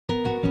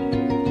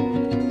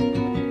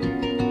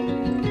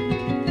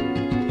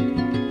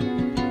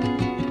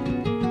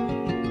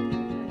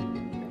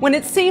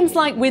When it seems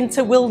like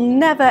winter will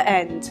never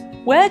end,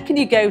 where can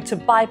you go to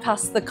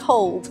bypass the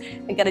cold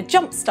and get a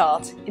jump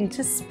start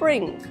into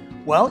spring?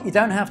 Well, you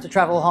don't have to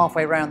travel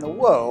halfway around the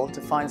world to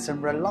find some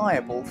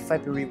reliable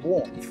February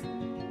warmth.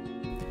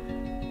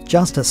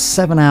 Just a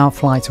 7-hour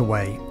flight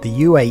away, the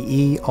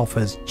UAE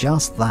offers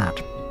just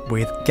that,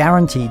 with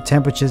guaranteed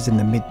temperatures in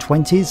the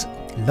mid-20s,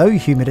 low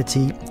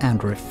humidity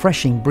and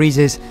refreshing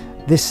breezes.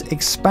 This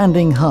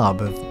expanding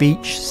hub of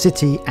beach,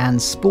 city and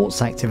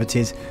sports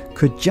activities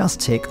could just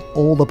tick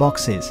all the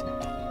boxes.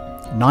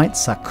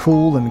 Nights are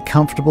cool and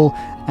comfortable,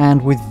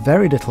 and with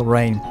very little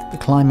rain, the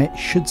climate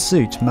should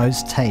suit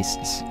most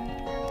tastes.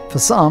 For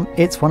some,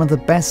 it's one of the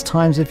best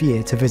times of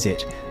year to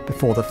visit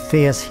before the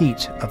fierce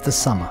heat of the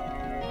summer.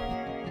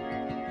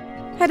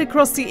 Head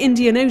across the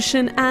Indian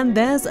Ocean and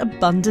there's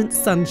abundant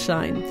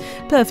sunshine.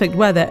 Perfect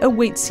weather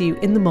awaits you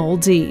in the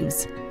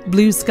Maldives.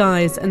 Blue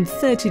skies and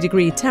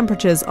 30-degree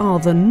temperatures are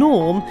the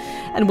norm,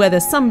 and whether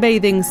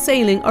sunbathing,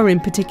 sailing or in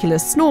particular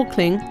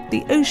snorkeling,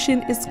 the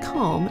ocean is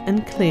calm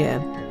and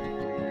clear.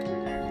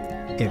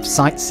 If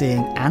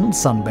sightseeing and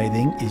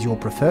sunbathing is your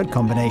preferred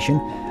combination,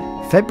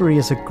 February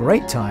is a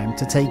great time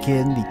to take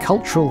in the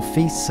cultural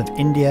feasts of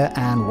India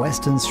and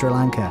Western Sri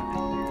Lanka.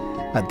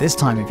 At this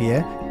time of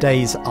year,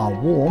 days are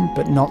warm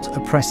but not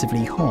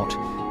oppressively hot.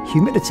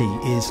 Humidity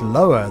is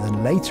lower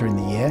than later in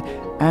the year,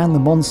 and the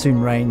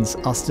monsoon rains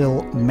are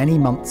still many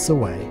months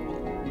away.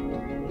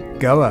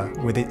 Goa,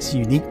 with its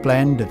unique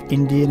blend of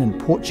Indian and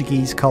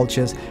Portuguese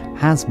cultures,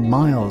 has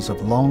miles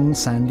of long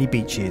sandy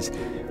beaches,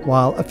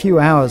 while a few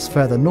hours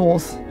further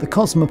north, the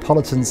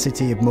cosmopolitan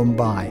city of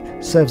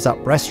Mumbai serves up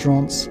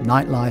restaurants,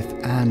 nightlife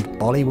and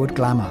Bollywood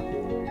glamour.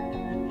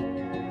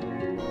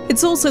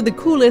 It's also the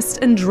coolest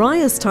and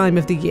driest time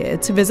of the year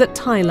to visit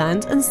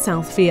Thailand and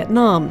South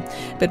Vietnam.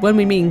 But when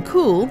we mean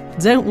cool,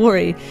 don't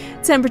worry.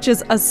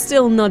 Temperatures are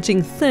still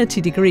nudging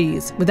 30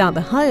 degrees without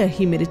the higher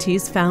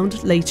humidities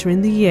found later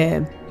in the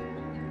year.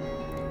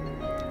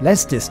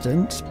 Less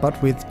distant,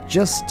 but with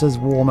just as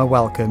warm a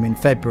welcome in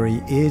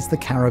February, is the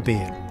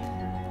Caribbean.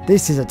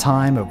 This is a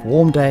time of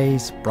warm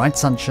days, bright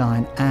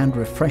sunshine and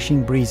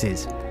refreshing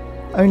breezes.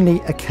 Only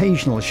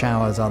occasional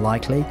showers are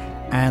likely,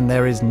 and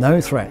there is no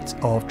threat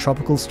of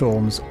tropical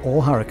storms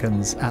or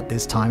hurricanes at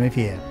this time of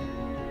year.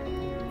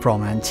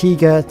 From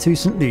Antigua to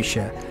St.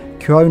 Lucia,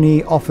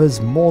 Kuoni offers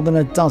more than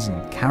a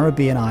dozen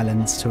Caribbean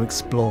islands to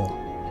explore.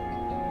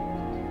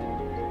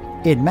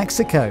 In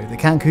Mexico, the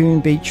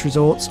Cancun beach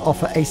resorts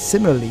offer a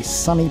similarly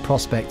sunny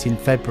prospect in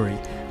February,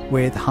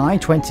 with high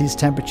 20s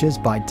temperatures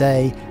by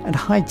day and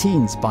high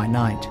teens by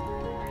night.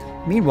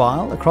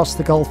 Meanwhile, across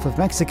the Gulf of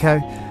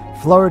Mexico,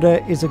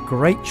 Florida is a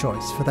great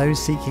choice for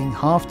those seeking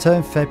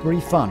half-term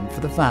February fun for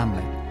the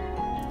family.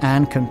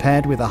 And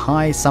compared with the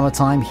high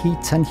summertime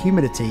heat and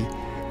humidity,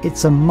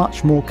 it's a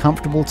much more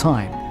comfortable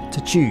time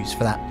to choose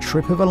for that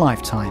trip of a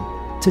lifetime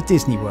to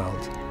Disney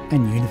World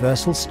and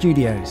Universal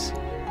Studios.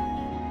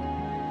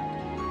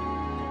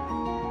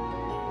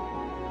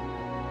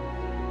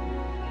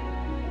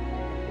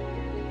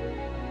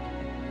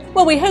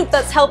 Well, we hope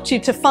that's helped you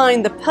to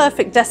find the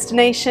perfect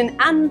destination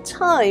and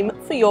time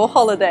for your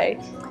holiday.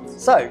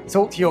 So,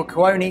 talk to your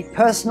Kuoni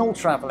personal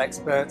travel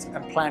expert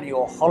and plan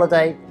your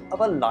holiday of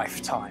a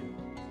lifetime.